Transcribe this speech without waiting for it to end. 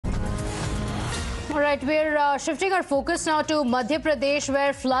All right, we're shifting our focus now to Madhya Pradesh,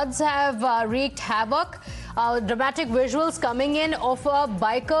 where floods have wreaked havoc. Dramatic visuals coming in of a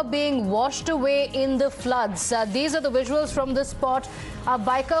biker being washed away in the floods. These are the visuals from the spot. A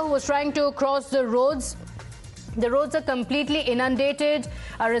biker who was trying to cross the roads. The roads are completely inundated,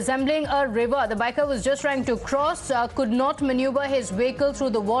 resembling a river. The biker was just trying to cross, could not maneuver his vehicle through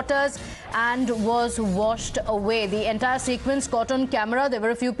the waters and was washed away. The entire sequence caught on camera. There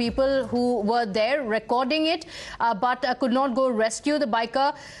were a few people who were there recording it, but could not go rescue the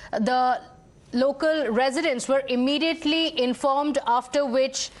biker. The local residents were immediately informed, after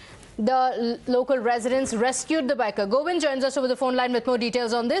which the local residents rescued the biker. Govind joins us over the phone line with more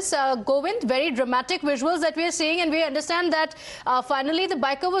details on this. Govind, very dramatic visuals that we are seeing, and we understand that finally the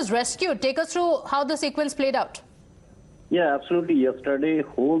biker was rescued. Take us through how the sequence played out. Yeah, absolutely. Yesterday,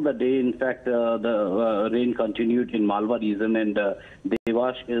 whole the day, in fact, the rain continued in Malwa region, and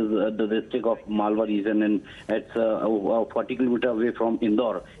Dewas is the district of Malwa region, and it's 40 kilometers away from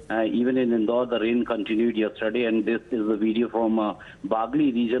Indore. Even in Indore, the rain continued yesterday, and this is a video from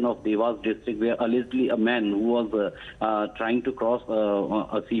Bagli region of Dewas district, where allegedly a man who was trying to cross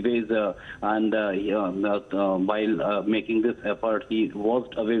a seaway, and while making this effort, he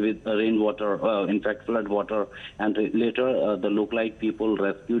washed away with rainwater, in fact, flood water, and later the localite people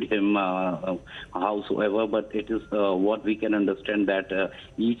rescued him, howsoever. But it is what we can understand that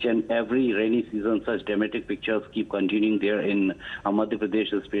each and every rainy season, such dramatic pictures keep continuing there in Madhya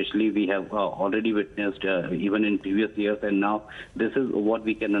Pradesh, especially. We have already witnessed even in previous years, and now this is what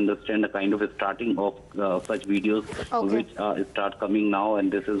we can understand, a kind of a starting of such videos, which start coming now,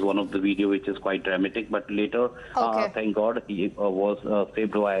 and this is one of the video which is quite dramatic. But later, thank God, he was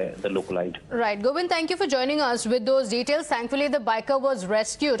saved by the localite. Right, Govind, thank you for joining us with those details. Thankfully, the biker was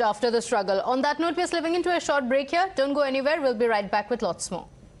rescued after the struggle. On that note, we're slipping into a short break here. Don't go anywhere. We'll be right back with lots more.